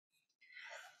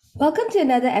Welcome to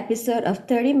another episode of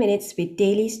 30 Minutes with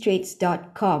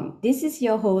DailyStraits.com. This is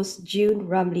your host, June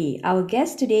Ramli. Our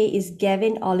guest today is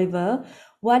Gavin Oliver,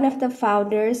 one of the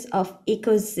founders of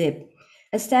EcoZip.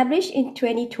 Established in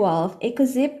 2012,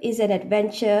 EcoZip is an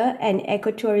adventure and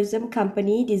ecotourism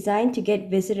company designed to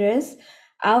get visitors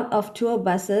out of tour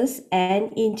buses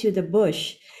and into the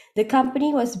bush. The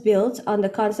company was built on the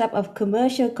concept of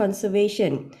commercial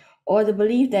conservation, or the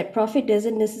belief that profit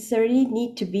doesn't necessarily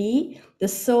need to be the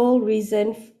sole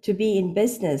reason to be in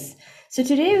business. So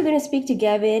today we're going to speak to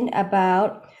Gavin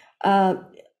about uh,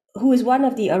 who is one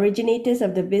of the originators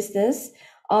of the business,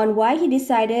 on why he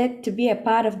decided to be a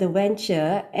part of the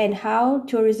venture and how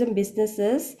tourism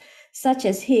businesses such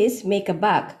as his make a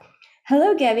buck.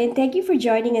 Hello, Gavin. Thank you for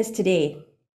joining us today.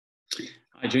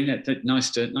 Hi, June.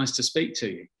 Nice to speak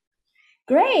to you.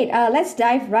 Great. Let's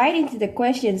dive right into the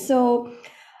question. So,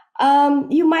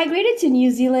 you migrated to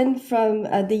New Zealand from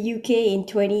the UK in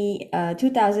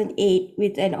 2008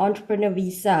 with an entrepreneur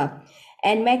visa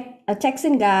and met a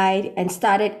Texan guide and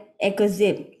started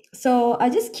EcoZip. So,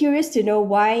 I'm just curious to know,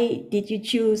 why did you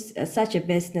choose such a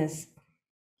business?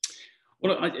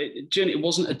 Well, June, it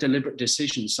wasn't a deliberate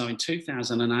decision. So in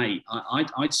 2008,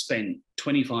 I'd spent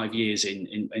 25 years in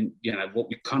what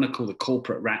we kind of call the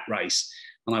corporate rat race.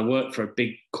 And I worked for a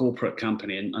big corporate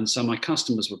company. And so my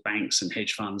customers were banks and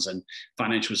hedge funds and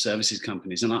financial services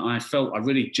companies. And I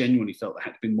really genuinely felt there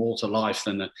had to be more to life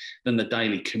than the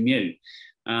daily commute.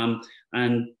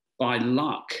 And by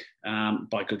luck,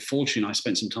 by good fortune, I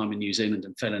spent some time in New Zealand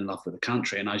and fell in love with the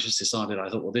country. And I just decided, I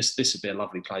thought, well, this would be a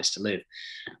lovely place to live.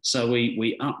 So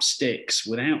we upped sticks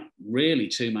without really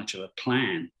too much of a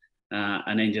plan,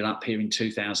 and ended up here in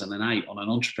 2008 on an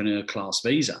entrepreneur class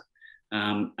visa.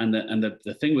 And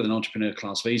the thing with an entrepreneur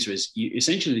class visa is,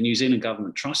 essentially the New Zealand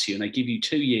government trusts you, and they give you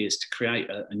 2 years to create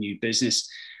a new business,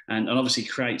 and obviously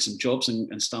create some jobs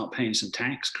and start paying some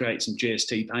tax, create some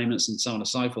GST payments, and so on and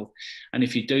so forth. And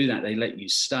if you do that, they let you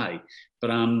stay.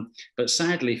 But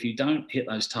sadly, if you don't hit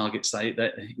those targets,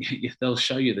 they'll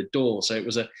show you the door. So it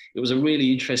was a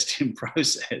really interesting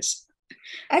process.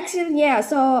 Actually, yeah.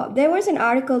 So there was an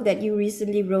article that you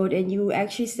recently wrote, and you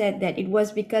actually said that it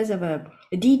was because of a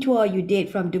detour you did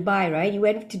from Dubai, right? You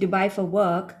went to Dubai for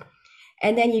work,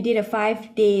 and then you did a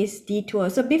 5 days detour.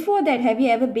 So before that, have you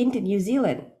ever been to New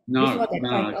Zealand? Before No, that five?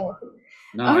 no, Oh,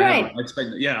 no, all I haven't.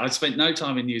 right. I'd spent no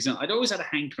time in New Zealand. I'd always had a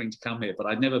hankering to come here, but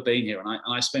I'd never been here, and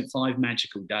I spent 5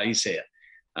 magical days here.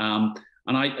 And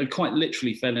I quite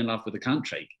literally fell in love with the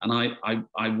country, and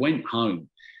I went home.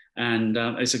 And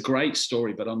it's a great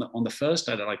story. But on the first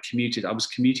day that I was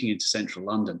commuting into central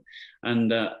London,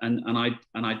 and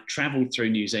I travelled through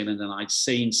New Zealand, and I'd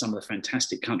seen some of the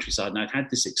fantastic countryside, and I'd had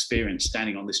this experience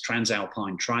standing on this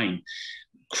transalpine train,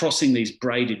 crossing these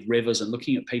braided rivers and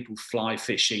looking at people fly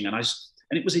fishing, and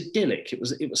it was idyllic. It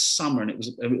was summer, and it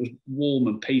was warm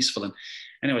and peaceful. And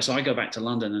anyway, so I go back to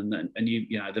London, and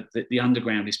the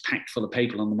underground is packed full of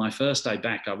people. On my first day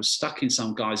back, I was stuck in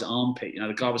some guy's armpit.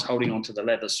 The guy was holding onto the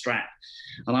leather strap,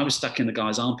 and I was stuck in the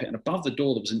guy's armpit. And above the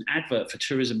door there was an advert for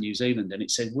Tourism New Zealand, and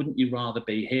it said, "Wouldn't you rather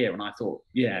be here?" And I thought,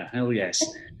 yeah, hell yes.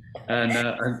 And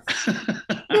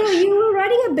So you were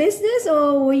running a business,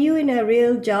 or were you in a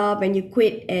real job and you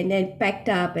quit and then packed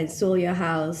up and sold your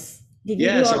house? Did you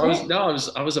Yeah, do all so I was that? no,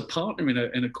 I was a partner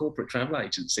in a corporate travel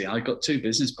agency. I got two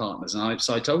business partners, and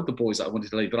so I told the boys that I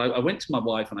wanted to leave. But I went to my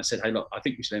wife and I said, "Hey, look, I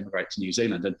think we should emigrate to New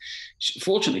Zealand." And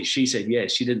fortunately, she said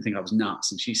yes. She didn't think I was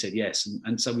nuts, and she said yes.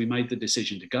 And so we made the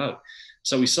decision to go.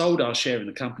 So we sold our share in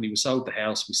the company. We sold the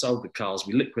house. We sold the cars.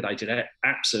 We liquidated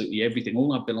absolutely everything.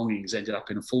 All our belongings ended up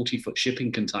in a 40-foot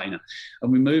shipping container,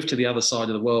 and we moved to the other side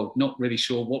of the world, not really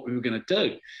sure what we were going to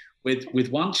do, with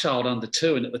one child under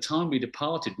 2. And at the time we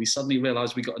departed, we suddenly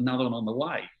realized we got another one on the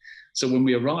way. So when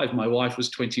we arrived, my wife was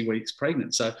 20 weeks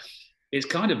pregnant. So it's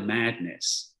kind of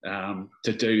madness,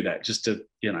 to do that, just to,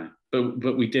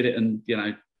 but we did it. And,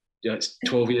 it's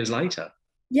 12 years later.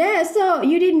 Yeah, so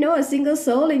you didn't know a single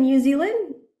soul in New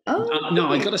Zealand? Oh, No,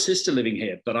 I okay. got a sister living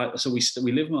here, so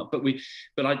we live,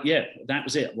 yeah, that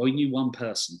was it. We knew one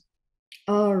person.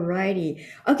 Alrighty.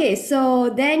 Okay, so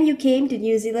then you came to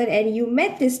New Zealand and you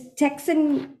met this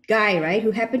Texan guy, right,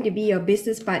 who happened to be your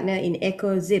business partner in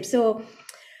EcoZip. So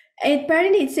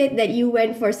apparently it said that you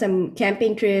went for some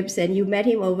camping trips and you met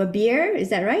him over beer. Is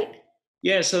that right?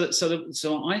 Yeah, so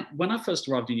when I first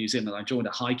arrived in New Zealand, I joined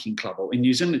a hiking club. Or in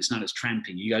New Zealand, it's known as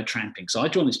tramping. You go tramping. So I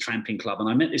joined this tramping club, and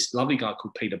I met this lovely guy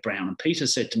called Peter Brown. And Peter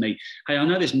said to me, "Hey, I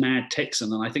know this mad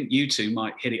Texan, and I think you two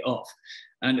might hit it off."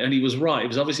 And he was right. He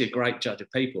was obviously a great judge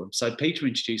of people. And so Peter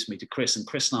introduced me to Chris, and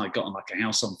Chris and I got on like a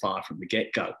house on fire from the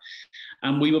get-go.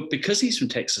 And we were, because he's from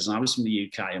Texas and I was from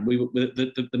the UK, and we were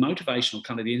the motivational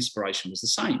kind of the inspiration was the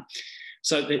same.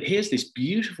 So here's this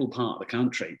beautiful part of the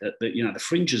country that you know, the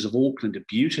fringes of Auckland are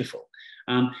beautiful.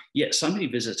 Yet so many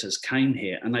visitors came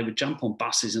here and they would jump on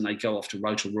buses and they'd go off to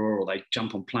Rotorua, or they'd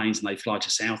jump on planes and they'd fly to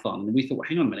South Island. And we thought, well,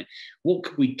 hang on a minute, what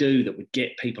could we do that would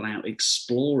get people out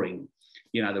exploring,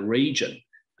 you know, the region?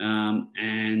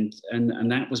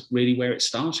 And that was really where it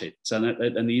started. So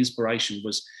and the inspiration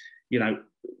was, you know,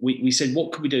 we said,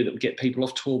 what could we do that would get people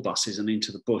off tour buses and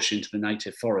into the bush, into the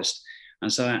native forest?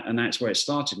 And so that's where it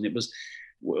started. And it was,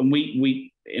 and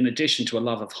we in addition to a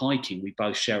love of hiking, we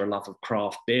both share a love of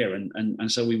craft beer.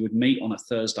 And so we would meet on a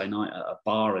Thursday night at a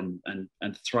bar and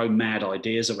throw mad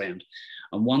ideas around.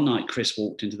 And one night Chris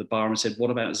walked into the bar and said,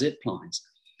 what about zip lines?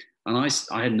 And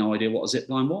I had no idea what a zip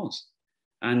line was.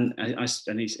 And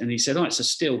he said, oh, it's a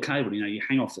steel cable, you know, you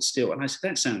hang off the steel. And I said,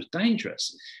 that sounds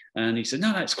dangerous. And he said,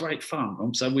 no, that's great fun.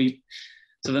 And so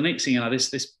the next thing you know,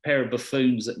 this pair of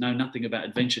buffoons that know nothing about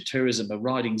adventure tourism are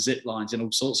riding zip lines in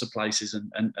all sorts of places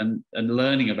and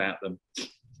learning about them.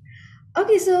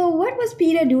 Okay, so what was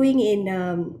Peter doing in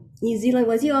New Zealand?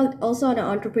 Was he also on an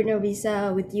entrepreneur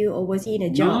visa with you, or was he in a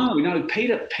job? No.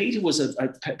 Peter was a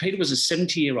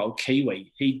 70-year-old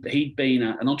Kiwi. He'd been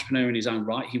an entrepreneur in his own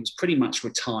right. He was pretty much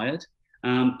retired,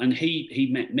 and he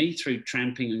met me through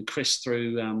tramping and Chris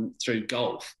through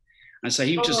golf. And so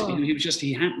he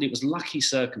happened. It was lucky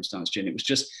circumstance, Jen. It was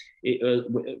just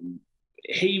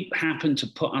he happened to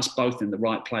put us both in the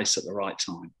right place at the right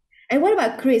time. And what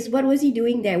about Chris? What was he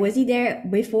doing there? Was he there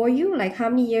before you? Like, how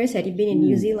many years had he been in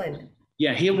New Zealand?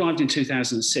 Yeah, he arrived in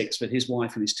 2006 with his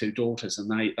wife and his two daughters, and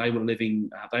they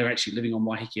were actually living on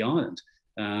Waiheke Island.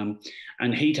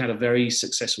 And he'd had a very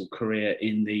successful career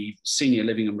in the senior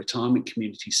living and retirement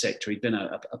community sector. He'd been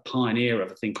a pioneer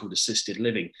of a thing called assisted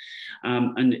living.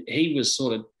 And he was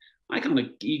sort of,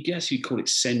 you guess you'd call it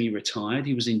semi-retired.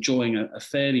 He was enjoying a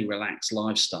fairly relaxed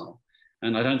lifestyle.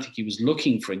 And I don't think he was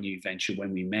looking for a new venture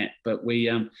when we met, but we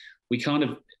kind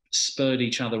of spurred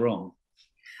each other on.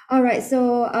 All right.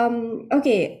 So,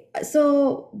 okay.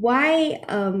 So why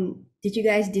did you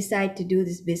guys decide to do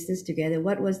this business together?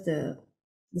 What was the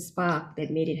spark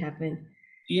that made it happen?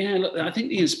 Yeah, look, I think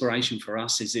the inspiration for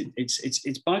us is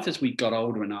it's both as we got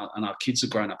older and our kids have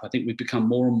grown up. I think we've become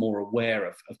more and more aware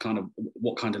of kind of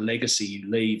what kind of legacy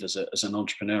you leave as an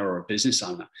entrepreneur or a business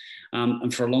owner.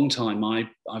 And for a long time,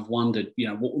 I've wondered, you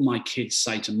know, what will my kids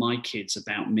say to my kids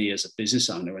about me as a business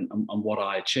owner and what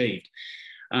I achieved.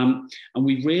 And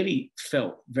we really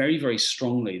felt very, very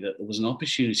strongly that there was an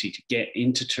opportunity to get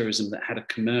into tourism that had a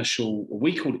commercial,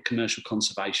 we call it commercial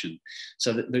conservation.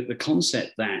 So the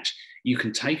concept that you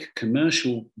can take a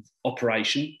commercial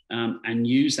operation and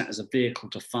use that as a vehicle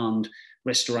to fund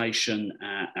restoration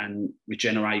and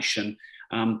regeneration.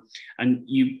 And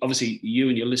you obviously, you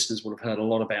and your listeners will have heard a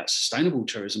lot about sustainable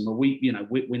tourism, but we're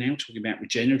now talking about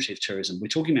regenerative tourism. We're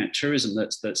talking about tourism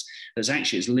that's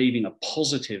actually is leaving a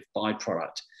positive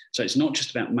byproduct. So it's not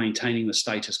just about maintaining the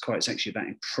status quo; it's actually about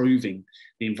improving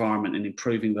the environment and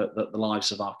improving the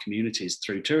lives of our communities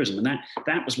through tourism. And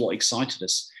that was what excited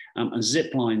us. And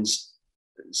zip lines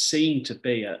seemed to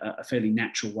be a fairly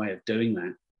natural way of doing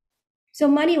that. So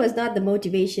money was not the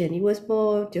motivation; it was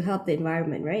more to help the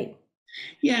environment, right?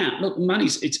 Yeah, look, money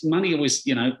always,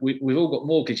 you know, we've all got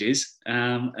mortgages,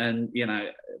 and you know,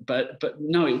 but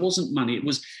no, it wasn't money. It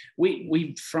was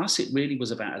for us, it really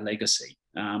was about a legacy,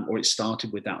 or it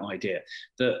started with that idea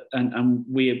that, and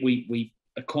we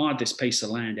acquired this piece of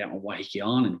land out on Waiheke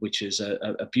Island, which is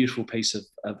a beautiful piece of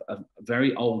a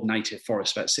very old native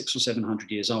forest, about 600 or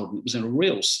 700 years old, and it was in a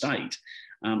real state.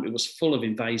 It was full of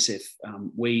invasive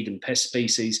weed and pest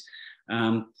species.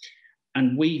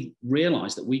 And we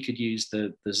realised that we could use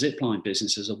the zipline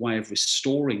business as a way of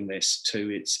restoring this to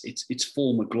its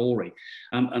former glory.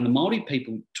 And the Māori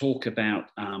people talk about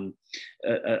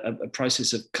a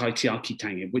process of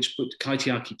kaitiakitanga,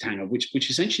 which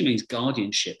essentially means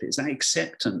guardianship. It's that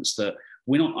acceptance that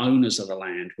we're not owners of the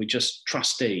land, we're just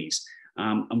trustees.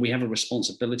 And we have a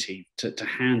responsibility to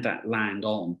hand that land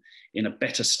on in a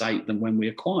better state than when we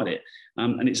acquired it.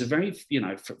 And it's a very, you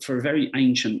know, for a very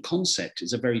ancient concept,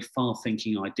 it's a very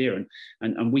far-thinking idea.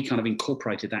 And we kind of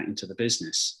incorporated that into the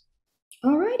business.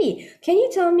 Alrighty. Can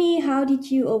you tell me, how did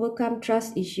you overcome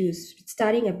trust issues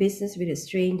starting a business with a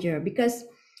stranger? Because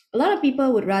a lot of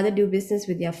people would rather do business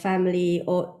with their family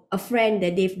or a friend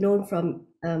that they've known from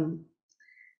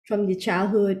the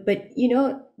childhood. But you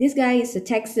know, this guy is a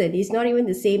Texan. He's not even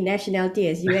the same nationality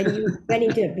as you, and you went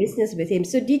into a business with him.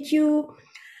 So did you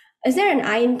Is there an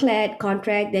ironclad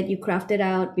contract that you crafted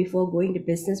out before going to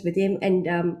business with him?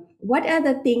 And what are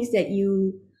the things that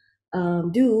you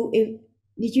do? If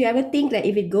did you ever think that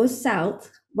if it goes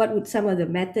south, what would some of the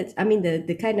methods? I mean,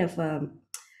 the kind of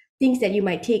things that you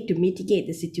might take to mitigate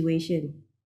the situation.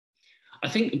 I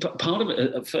think part of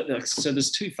it, so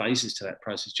there's two phases to that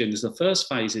process, Jim. There's the first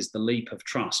phase is the leap of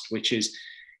trust, which is,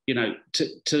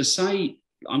 to say,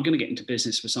 I'm going to get into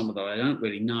business with someone that I don't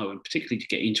really know, and particularly to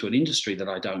get into an industry that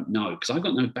I don't know, because I've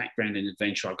got no background in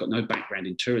adventure, I've got no background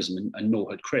in tourism, and nor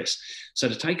had Chris. So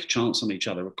to take a chance on each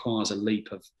other requires a leap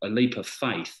of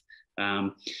faith.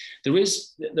 Um,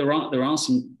 there are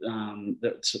some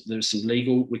there's some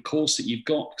legal recourse that you've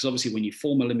got, because obviously when you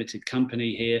form a limited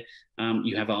company here,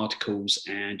 you have articles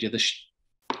and you're the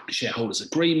shareholders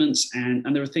agreements,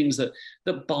 and there are things that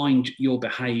bind your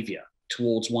behaviour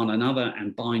towards one another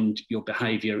and bind your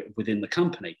behaviour within the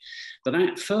company. But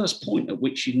that first point at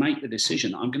which you make the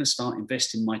decision, I'm going to start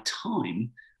investing my time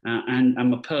and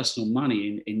my personal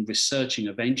money in researching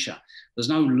a venture. There's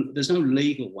no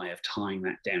legal way of tying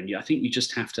that down. I think you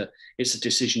just have to. It's a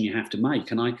decision you have to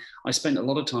make. And I spent a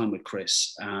lot of time with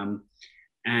Chris, and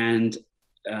I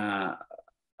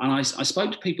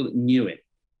spoke to people that knew it,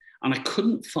 and I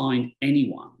couldn't find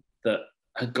anyone that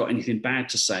had got anything bad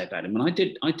to say about him. And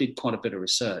I did quite a bit of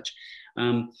research.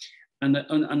 And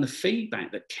the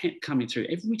feedback that kept coming through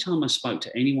every time I spoke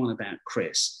to anyone about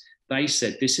Chris, they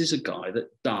said, this is a guy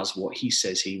that does what he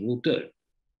says he will do.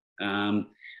 And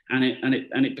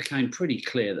it became pretty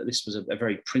clear that this was a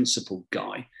very principled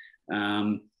guy.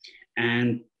 And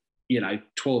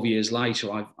 12 years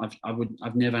later,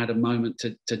 I've never had a moment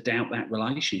to doubt that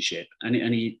relationship.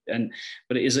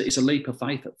 But it's a leap of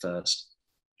faith at first.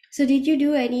 So did you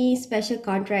do any special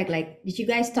contract? Like, did you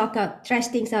guys trash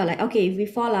things out? Like, okay, if we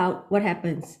fall out, what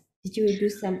happens? Did you do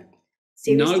some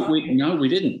serious No, talk? we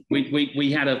didn't.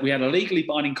 We had a legally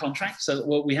binding contract. So,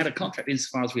 well, we had a contract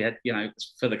insofar as we had,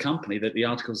 for the company, that the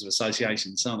articles of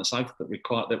association and so on and so forth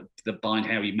that bind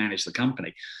how you manage the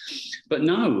company. But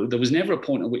no, there was never a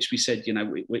point at which we said,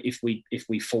 if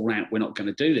we fall out, we're not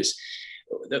going to do this.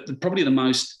 Probably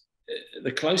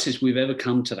the closest we've ever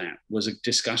come to that was a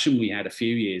discussion we had a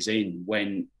few years in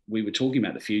when we were talking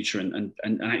about the future and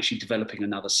actually developing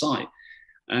another site.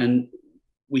 And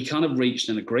we kind of reached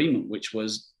an agreement, which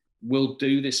was, we'll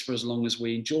do this for as long as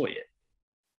we enjoy it.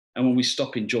 And when we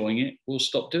stop enjoying it, we'll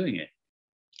stop doing it.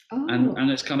 Oh.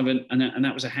 And it's kind of and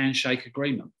that was a handshake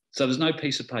agreement. So there's no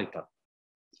piece of paper.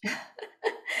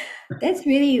 That's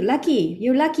really lucky.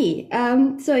 You're lucky.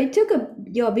 So it took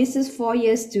your business 4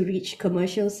 years to reach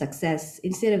commercial success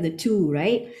instead of the 2,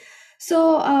 right?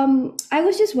 So I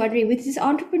was just wondering, with this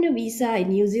entrepreneur visa in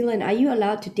New Zealand, are you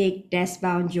allowed to take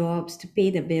desk-bound jobs to pay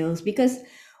the bills? Because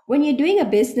when you're doing a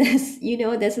business,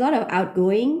 there's a lot of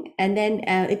outgoing, and then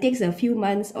it takes a few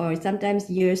months or sometimes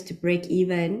years to break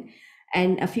even,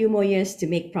 and a few more years to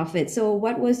make profit. So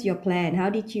what was your plan? How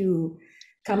did you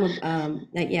come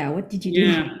what did you do?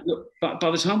 Yeah, look, but by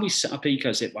the time we set up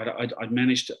EcoZip, I'd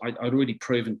already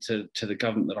proven to the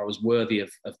government that I was worthy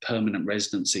of permanent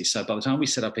residency. So by the time we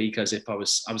set up EcoZip, I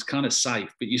was kind of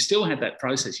safe. But you still had that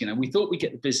process. We thought we'd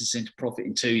get the business into profit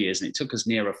in 2 years, and it took us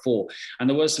nearer 4. And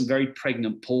there were some very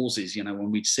pregnant pauses, when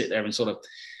we'd sit there and sort of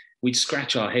we'd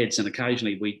scratch our heads, and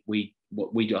occasionally we'd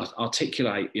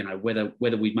articulate,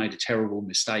 whether we'd made a terrible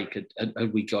mistake,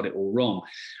 had we got it all wrong.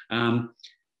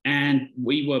 And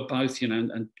we were both,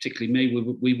 and particularly me,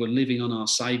 we were living on our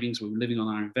savings, we were living on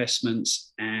our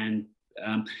investments, and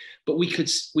but we could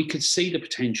see the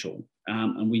potential,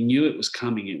 and we knew it was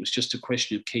coming. It was just a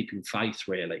question of keeping faith,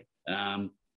 really.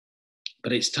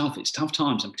 But it's tough. It's tough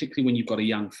times, and particularly when you've got a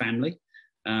young family,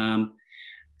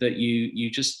 that you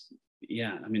just.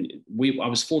 Yeah, I mean, I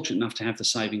was fortunate enough to have the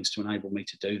savings to enable me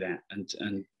to do that,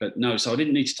 but no, so I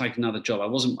didn't need to take another job. I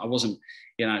wasn't,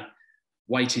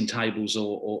 waiting tables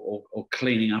or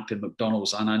cleaning up in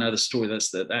McDonald's. And I know the story.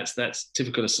 That's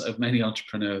typical of many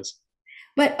entrepreneurs.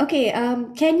 But okay,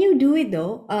 can you do it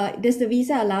though? Does the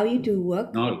visa allow you to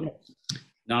work? No.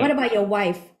 What about your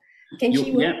wife? Can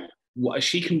she work? Yeah,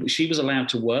 she was allowed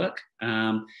to work,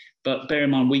 but bear in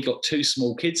mind we got 2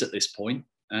 small kids at this point.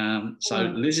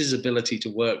 So Liz's ability to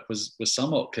work was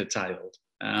somewhat curtailed.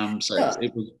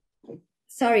 It was.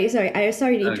 Sorry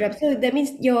to interrupt. So that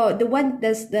means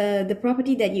the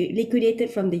property that you liquidated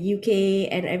from the UK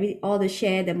and all the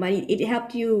share, the money, it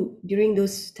helped you during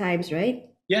those times, right?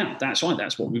 Yeah, that's right.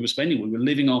 That's what we were spending. We were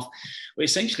living off.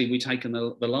 Essentially, we'd taken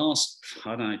the last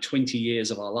 20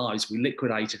 years of our lives. We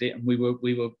liquidated it, and we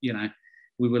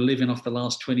were living off the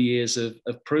last 20 years of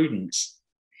prudence.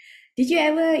 Did you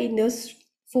ever, in those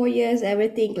 4 years, ever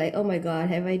think like, oh my God,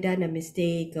 have I done a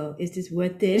mistake or is this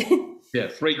worth it? Yeah,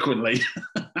 frequently.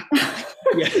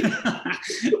 Yeah,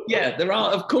 yeah. There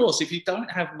are, of course. If you don't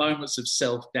have moments of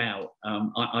self-doubt,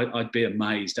 I'd be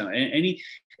amazed.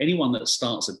 Anyone that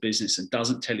starts a business and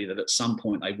doesn't tell you that at some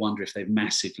point they wonder if they've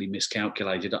massively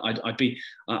miscalculated,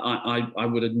 I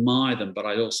would admire them, but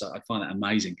I'd find that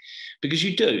amazing, because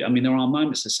you do. I mean, there are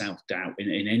moments of self-doubt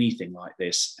in anything like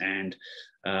this, and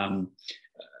um,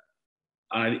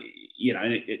 I, you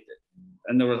know,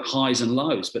 and there are highs and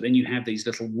lows, but then you have these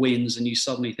little wins and you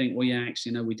suddenly think, well, yeah,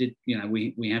 actually, we did,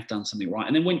 we have done something right.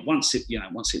 And then once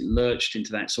it lurched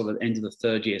into that sort of end of the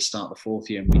third year, start the fourth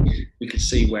year, and we could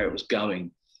see where it was going,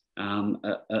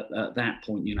 at that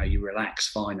point, you relax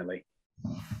finally.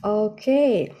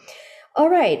 Okay. All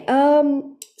right.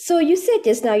 So you said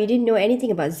just now you didn't know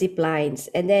anything about zip lines,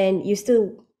 and then you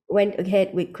still went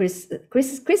ahead with Chris.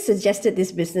 Chris suggested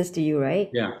this business to you, right?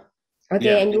 Yeah. Okay,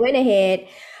 Yeah. and you went ahead.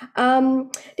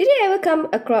 Did it ever come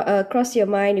across your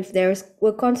mind if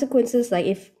were consequences, like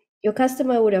if your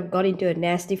customer would have got into a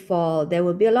nasty fall, there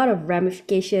will be a lot of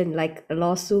ramification, like a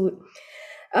lawsuit.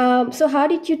 So how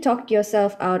did you talk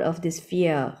yourself out of this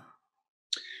fear?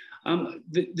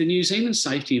 The New Zealand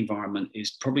safety environment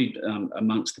is probably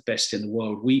amongst the best in the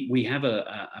world. We have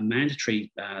a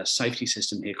mandatory safety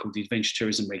system here called the Adventure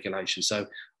Tourism Regulation. So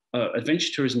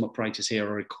adventure tourism operators here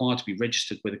are required to be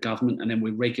registered with the government, and then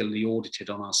we're regularly audited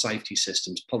on our safety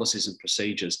systems, policies and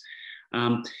procedures.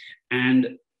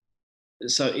 And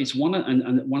so it's one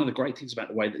of the great things about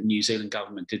the way that the New Zealand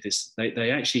government did this.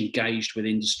 They actually engaged with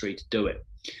industry to do it.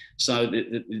 So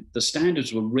the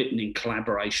standards were written in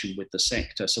collaboration with the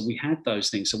sector. So we had those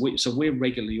things. So we're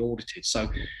regularly audited. So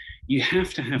you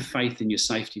have to have faith in your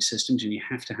safety systems, and you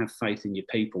have to have faith in your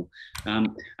people.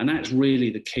 And that's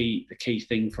really the key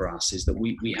thing for us, is that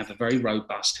we have a very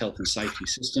robust health and safety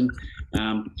system,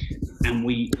 and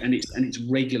it's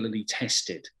regularly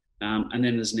tested. And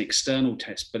then there's an external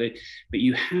test, but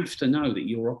you have to know that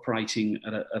you're operating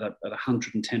at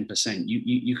 110%.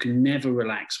 You can never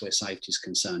relax where safety is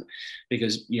concerned,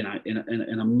 because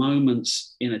in a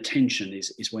moment's inattention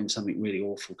is when something really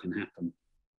awful can happen.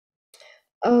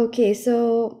 Okay,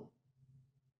 so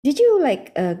did you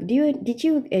did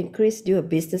you and Chris do a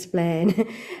business plan?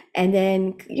 And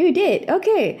then you did.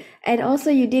 Okay. And also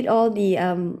you did all the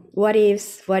what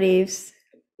ifs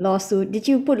lawsuit. Did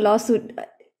you put lawsuit,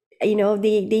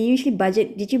 they usually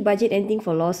budget. Did you budget anything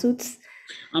for lawsuits?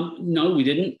 No, we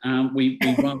didn't. We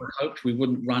rather hoped we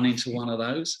wouldn't run into one of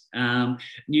those.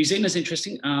 New Zealand is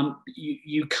interesting.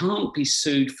 You can't be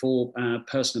sued for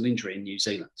personal injury in New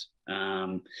Zealand.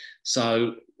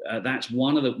 So that's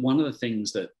one of the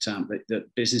things that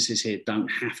businesses here don't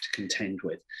have to contend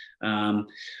with.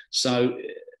 So,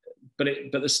 but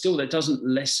there's still, that doesn't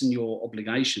lessen your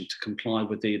obligation to comply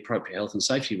with the appropriate health and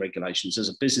safety regulations. As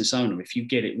a business owner, if you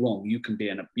get it wrong, you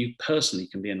personally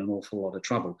can be in an awful lot of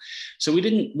trouble. So we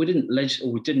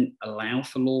didn't allow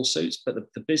for lawsuits, but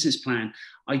the business plan,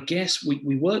 I guess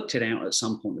we worked it out at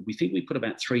some point. We think we put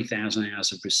about 3,000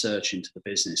 hours of research into the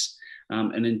business,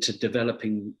 and into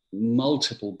developing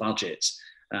multiple budgets,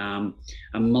 and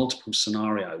multiple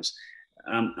scenarios.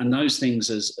 And those things,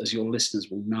 as your listeners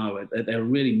will know, they're a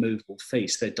really movable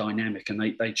feast. They're dynamic,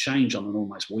 and they change on an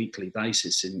almost weekly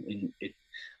basis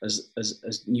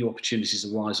as new opportunities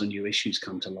arise or new issues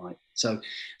come to light. So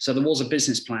there was a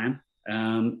business plan.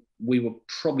 We were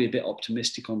probably a bit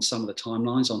optimistic on some of the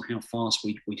timelines, on how fast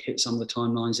we'd hit some of the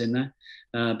timelines in there.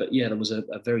 But yeah, there was a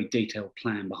very detailed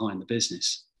plan behind the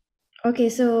business. Okay,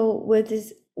 so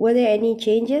were there any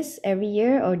changes every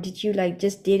year, or did you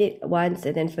just did it once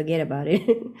and then forget about it?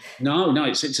 No,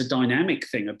 it's a dynamic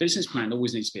thing. A business plan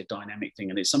always needs to be a dynamic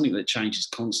thing, and it's something that changes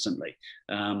constantly.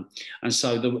 And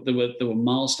so there were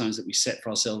milestones that we set for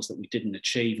ourselves that we didn't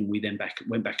achieve, and we then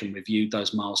went back and reviewed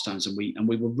those milestones, and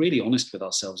we were really honest with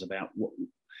ourselves about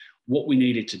what we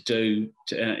needed to do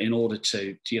in order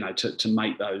to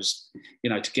make those,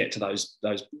 to get to those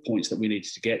points that we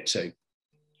needed to get to.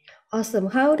 Awesome.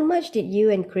 How much did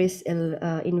you and Chris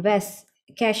invest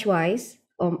cash-wise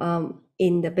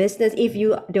in the business, if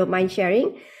you don't mind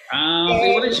sharing?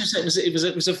 Well, let's just say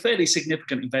it was a fairly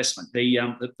significant investment.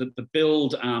 The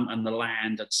build, and the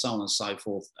land and so on and so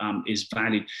forth, is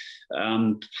valued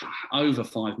over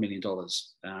 $5 million,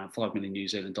 5 million New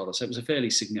Zealand dollars. So it was a fairly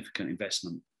significant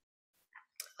investment.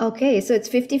 Okay, so it's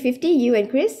 50-50, you and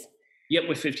Chris? Yep,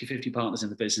 we're 50-50 partners in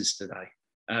the business today.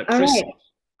 All Chris, right.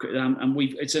 and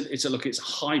it's a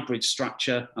hybrid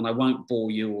structure, and I won't bore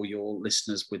you or your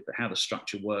listeners with how the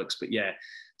structure works, but yeah.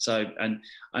 So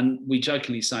and we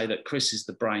jokingly say that Chris is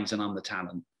the brains and I'm the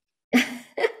talent.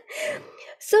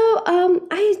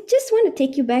 I just want to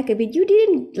take you back a bit. You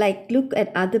didn't like look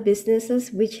at other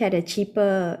businesses which had a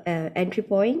cheaper entry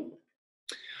point?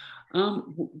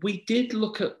 We did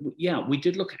look at, yeah, we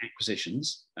did look at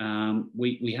acquisitions.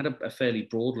 We had a fairly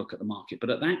broad look at the market, but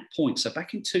at that point, so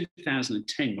back in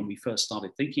 2010, when we first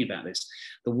started thinking about this,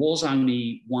 there was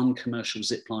only one commercial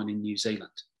zip line in New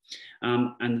Zealand.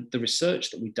 And the research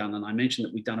that we'd done, and I mentioned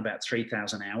that we'd done about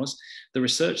 3,000 hours, the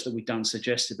research that we'd done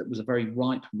suggested that there was a very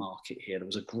ripe market here. There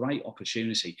was a great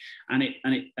opportunity, and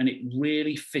it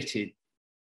really fitted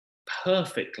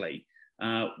perfectly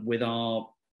with our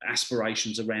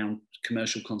aspirations around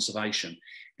commercial conservation.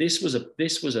 This was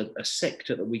a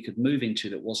sector that we could move into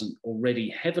that wasn't already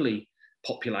heavily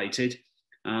populated,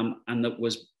 and that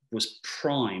was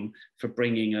prime for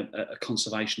bringing a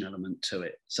conservation element to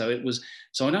it. So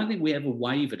I don't think we ever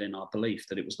wavered in our belief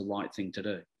that it was the right thing to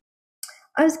do.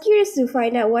 I was curious to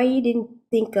find out why you didn't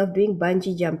think of doing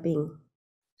bungee jumping.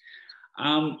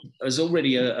 There's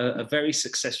already a very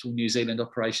successful New Zealand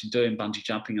operation doing bungee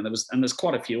jumping, and there's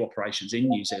quite a few operations in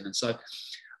New Zealand. So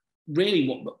really,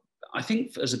 what I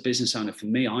think as a business owner, for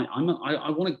me, I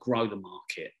want to grow the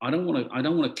market. I don't want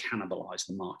to cannibalize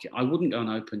the market. I wouldn't go and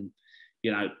open,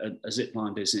 a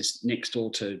zipline business next door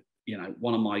to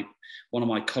one of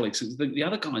my colleagues. The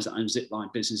other guys that own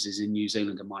zipline businesses in New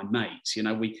Zealand are my mates.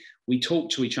 We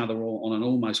talk to each other on an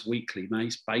almost weekly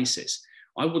basis.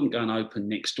 I wouldn't go and open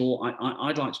next door.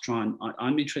 I'd like to try and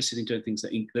I'm interested in doing things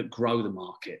that grow the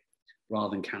market rather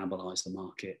than cannibalize the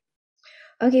market.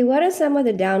 Okay, what are some of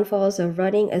the downfalls of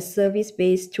running a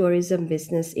service-based tourism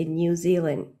business in New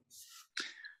Zealand?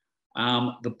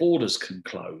 The borders can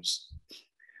close.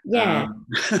 Yeah.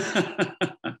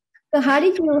 So how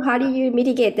do you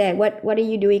mitigate that? What are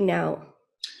you doing now?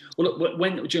 Well, look,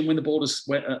 when the borders,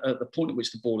 at the point at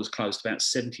which the borders closed, about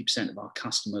 70% of our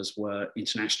customers were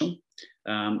international.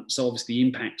 So obviously the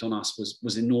impact on us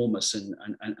was enormous and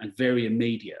very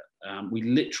immediate. We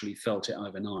literally felt it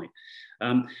overnight.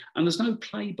 And there's no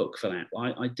playbook for that.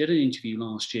 I did an interview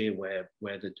last year where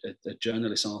the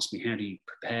journalist asked me, how do you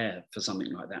prepare for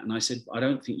something like that? And I said, I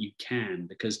don't think you can,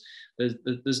 because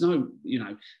there's no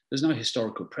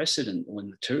historical precedent in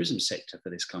the tourism sector for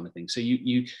this kind of thing. So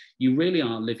you really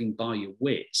are living by your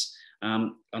wits.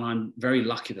 And I'm very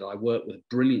lucky that I work with a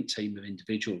brilliant team of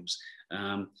individuals.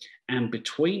 And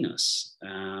between us,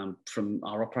 from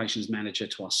our operations manager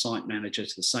to our site manager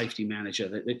to the safety manager,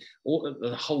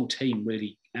 the whole team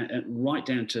really, right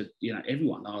down to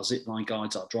everyone, our zipline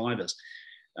guides, our drivers,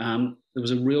 there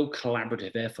was a real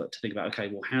collaborative effort to think about, okay,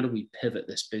 well, how do we pivot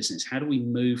this business? How do we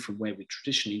move from where we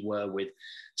traditionally were with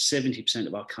 70%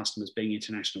 of our customers being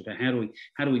international to how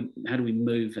do we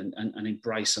move and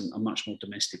embrace a much more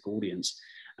domestic audience?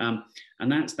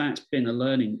 And that's been a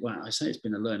learning. Well, I say it's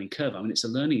been a learning curve. I mean, it's a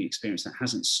learning experience that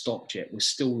hasn't stopped yet. We're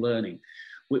still learning.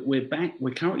 We're back.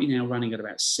 We're currently now running at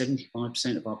about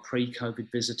 75% of our pre-COVID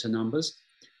visitor numbers.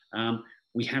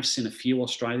 We have seen a few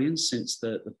Australians since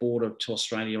the border to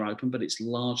Australia opened, but it's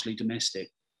largely domestic.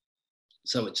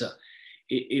 So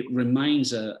it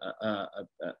remains an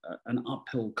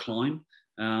uphill climb,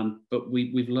 but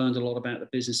we've learned a lot about the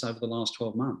business over the last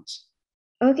 12 months.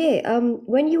 Okay,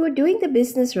 when you were doing the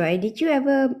business, right, did you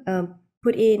ever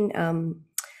put in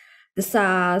the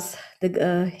SARS,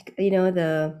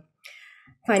 the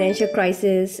financial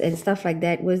crisis and stuff like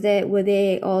that? Were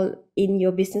they all in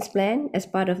your business plan as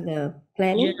part of the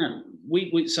planning? Yeah,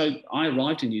 so I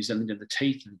arrived in New Zealand in the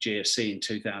teeth of the GFC in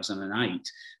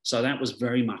 2008. So that was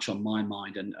very much on my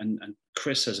mind. And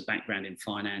Chris has a background in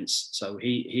finance, so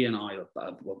he and I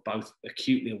were both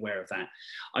acutely aware of that.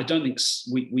 I don't think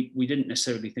we didn't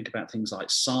necessarily think about things like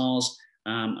SARS.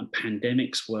 And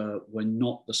pandemics were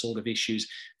not the sort of issues.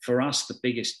 For us, the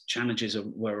biggest challenges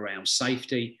were around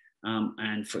safety.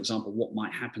 And for example, what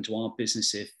might happen to our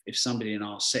business if somebody in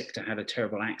our sector had a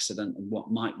terrible accident, and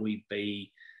what might we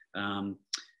be,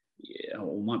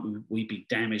 or might we be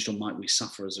damaged, or might we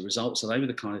suffer as a result? So they were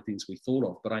the kind of things we thought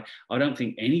of. But I don't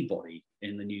think anybody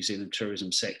in the New Zealand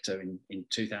tourism sector in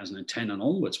 2010 and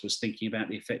onwards was thinking about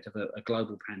the effect of a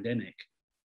global pandemic.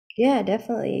 Yeah,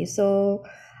 definitely. So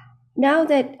now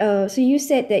that so you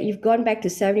said that you've gone back to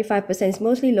 75%, it's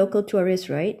mostly local tourists,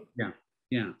 right? Yeah.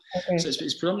 So Okay.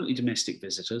 it's predominantly domestic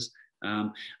visitors.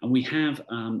 And we have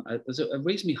there's a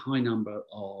reasonably high number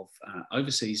of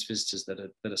overseas visitors that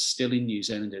are still in New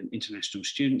Zealand, and international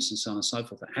students and so on and so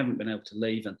forth that haven't been able to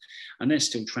leave, and they're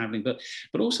still travelling. But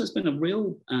also it's been a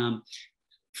real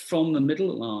from the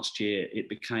middle of last year, it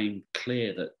became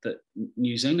clear that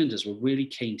New Zealanders were really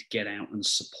keen to get out and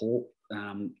support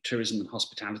tourism and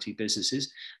hospitality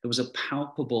businesses. There was a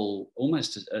palpable,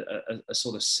 almost a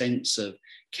sort of sense of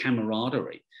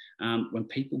camaraderie. when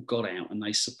people got out and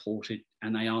they supported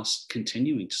and they are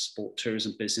continuing to support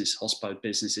tourism business, hospo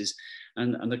businesses,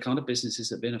 and the kind of businesses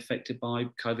that have been affected by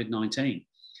COVID-19.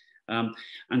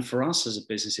 And for us as a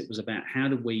business, it was about how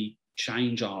do we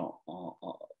change our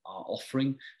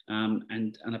offering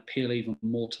and appeal even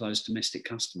more to those domestic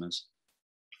customers.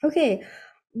 Okay,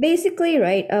 basically,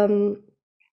 right?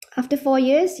 After 4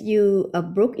 years, you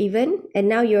broke even, and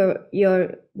now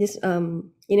you're just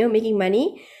making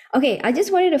money. Okay, I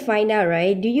just wanted to find out,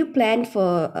 right? Do you plan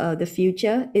for the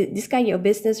future? This kind of your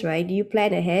business, right? Do you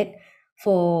plan ahead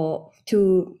for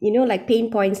to like pain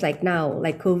points like now,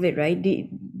 like COVID, right?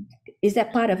 Is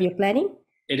that part of your planning?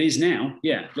 It is now,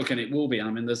 yeah. Look, and it will be. I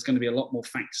mean, there's going to be a lot more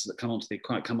factors that come onto the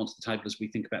table as we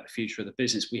think about the future of the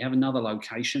business. We have another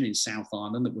location in South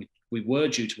Island that we were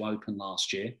due to open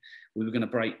last year. We were going to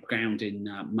break ground in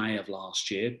May of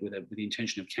last year with the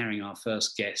intention of carrying our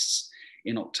first guests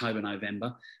in October,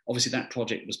 November. Obviously, that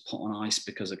project was put on ice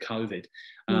because of COVID.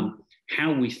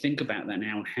 How we think about that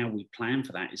now and how we plan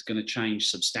for that is going to change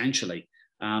substantially.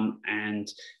 And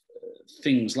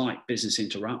things like business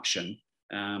interruption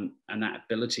and that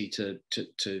ability to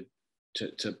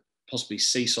possibly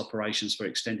cease operations for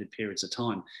extended periods of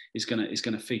time is going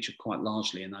to feature quite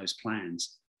largely in those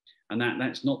plans. And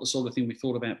that's not the sort of thing we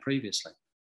thought about previously.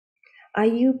 Are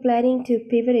you planning to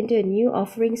pivot into a new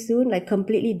offering soon, like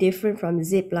completely different from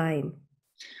Zipline?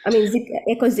 I mean,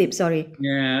 EcoZip, sorry.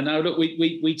 Yeah, no, look,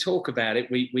 we talk about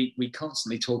it. We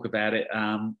constantly talk about it.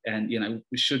 And,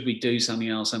 should we do something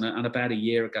else? And about a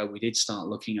year ago, we did start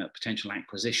looking at potential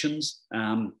acquisitions.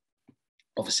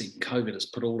 Obviously, COVID has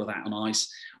put all of that on ice.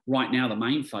 Right now, the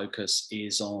main focus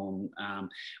is on,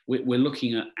 we're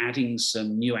looking at adding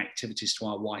some new activities to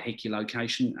our Waiheke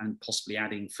location and possibly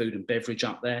adding food and beverage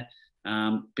up there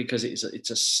because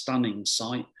it's a stunning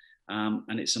site.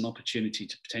 And it's an opportunity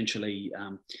to potentially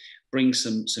bring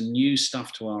some new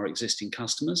stuff to our existing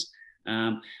customers.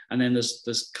 And then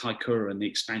there's Kaikoura and the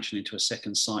expansion into a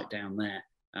second site down there.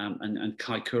 And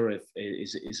Kaikoura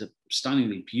is a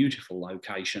stunningly beautiful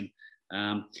location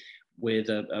with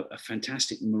a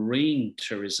fantastic marine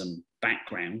tourism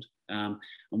background. And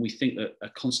we think that a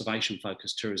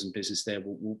conservation-focused tourism business there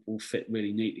will fit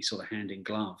really neatly, sort of hand in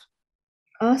glove.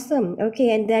 Awesome.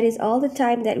 Okay, and that is all the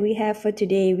time that we have for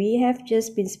today. We have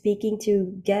just been speaking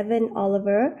to Gavin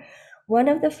Oliver, one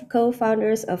of the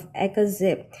co-founders of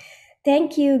EcoZip.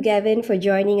 Thank you, Gavin, for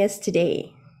joining us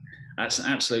today. That's an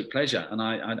absolute pleasure, and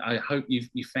I hope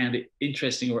you found it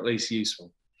interesting or at least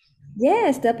useful.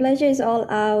 Yes, the pleasure is all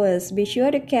ours. Be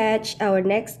sure to catch our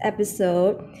next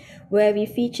episode where we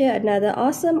feature another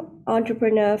awesome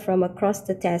entrepreneur from across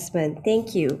the Tasman.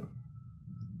 Thank you.